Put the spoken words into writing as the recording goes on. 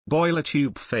Boiler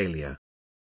tube failure.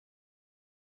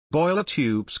 Boiler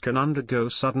tubes can undergo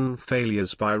sudden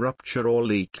failures by rupture or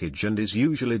leakage and is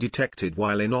usually detected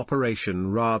while in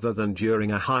operation rather than during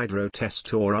a hydro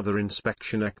test or other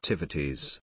inspection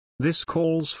activities. This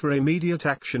calls for immediate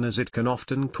action as it can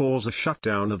often cause a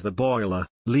shutdown of the boiler,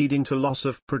 leading to loss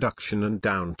of production and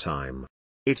downtime.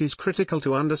 It is critical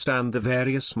to understand the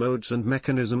various modes and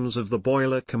mechanisms of the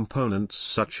boiler components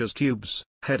such as tubes,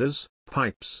 headers,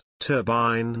 pipes,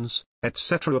 turbines,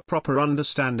 etc. A proper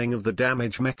understanding of the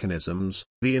damage mechanisms,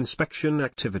 the inspection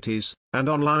activities, and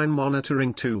online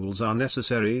monitoring tools are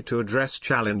necessary to address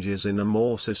challenges in a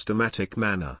more systematic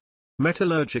manner.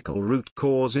 Metallurgical root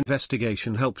cause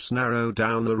investigation helps narrow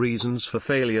down the reasons for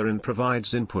failure and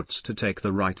provides inputs to take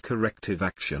the right corrective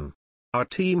action. Our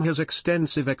team has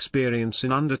extensive experience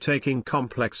in undertaking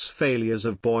complex failures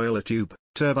of boiler tube,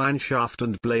 turbine shaft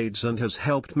and blades and has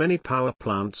helped many power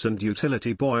plants and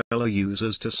utility boiler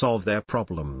users to solve their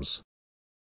problems.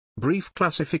 Brief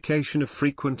classification of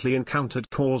frequently encountered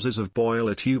causes of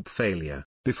boiler tube failure.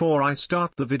 Before I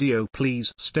start the video,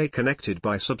 please stay connected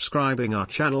by subscribing our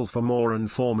channel for more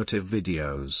informative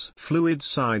videos. Fluid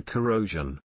side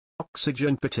corrosion.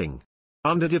 Oxygen pitting.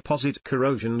 Under-deposit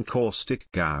corrosion, caustic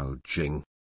gouging.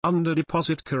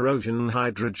 Under-deposit corrosion,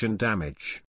 hydrogen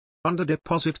damage.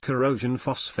 Under-deposit corrosion,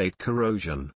 phosphate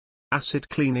corrosion. Acid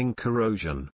cleaning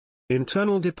corrosion.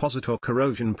 Internal deposit or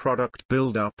corrosion product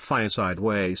buildup, fireside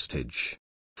wastage.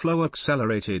 Flow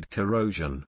accelerated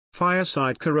corrosion.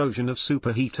 Fireside corrosion of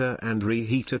superheater and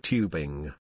reheater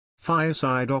tubing.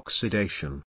 Fireside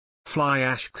oxidation. Fly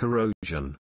ash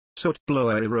corrosion. Soot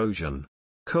blower erosion.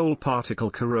 Coal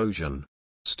particle corrosion.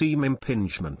 Steam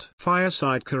impingement.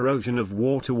 Fireside corrosion of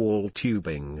water wall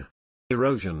tubing.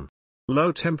 Erosion.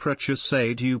 Low temperature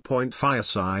say dew point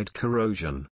fireside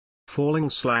corrosion.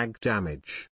 Falling slag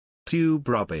damage. Tube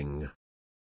rubbing.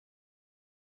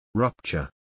 Rupture.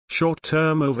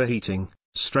 Short-term overheating,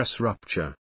 stress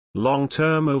rupture.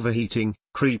 Long-term overheating,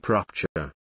 creep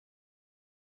rupture.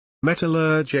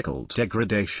 Metallurgical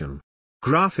degradation.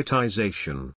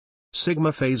 Graphitization.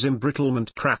 Sigma phase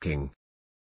embrittlement, cracking.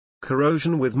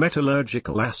 Corrosion with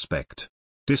metallurgical aspect.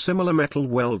 Dissimilar metal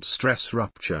weld, stress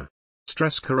rupture.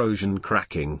 Stress corrosion,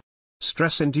 cracking.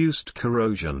 Stress-induced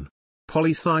corrosion.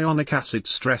 Polythionic acid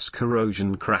stress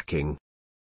corrosion, cracking.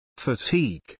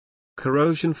 Fatigue.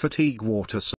 Corrosion fatigue,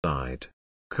 waterside.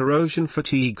 Corrosion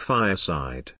fatigue,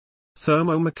 fireside.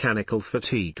 Thermomechanical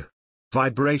fatigue.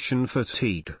 Vibration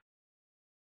fatigue.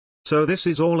 So this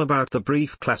is all about the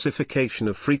brief classification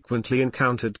of frequently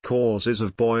encountered causes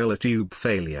of boiler tube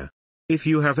failure. If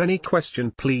you have any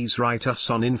question, please write us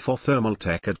on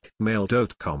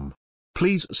infothermaltech@gmail.com.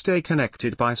 Please stay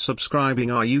connected by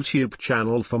subscribing our YouTube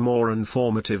channel for more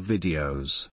informative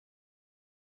videos.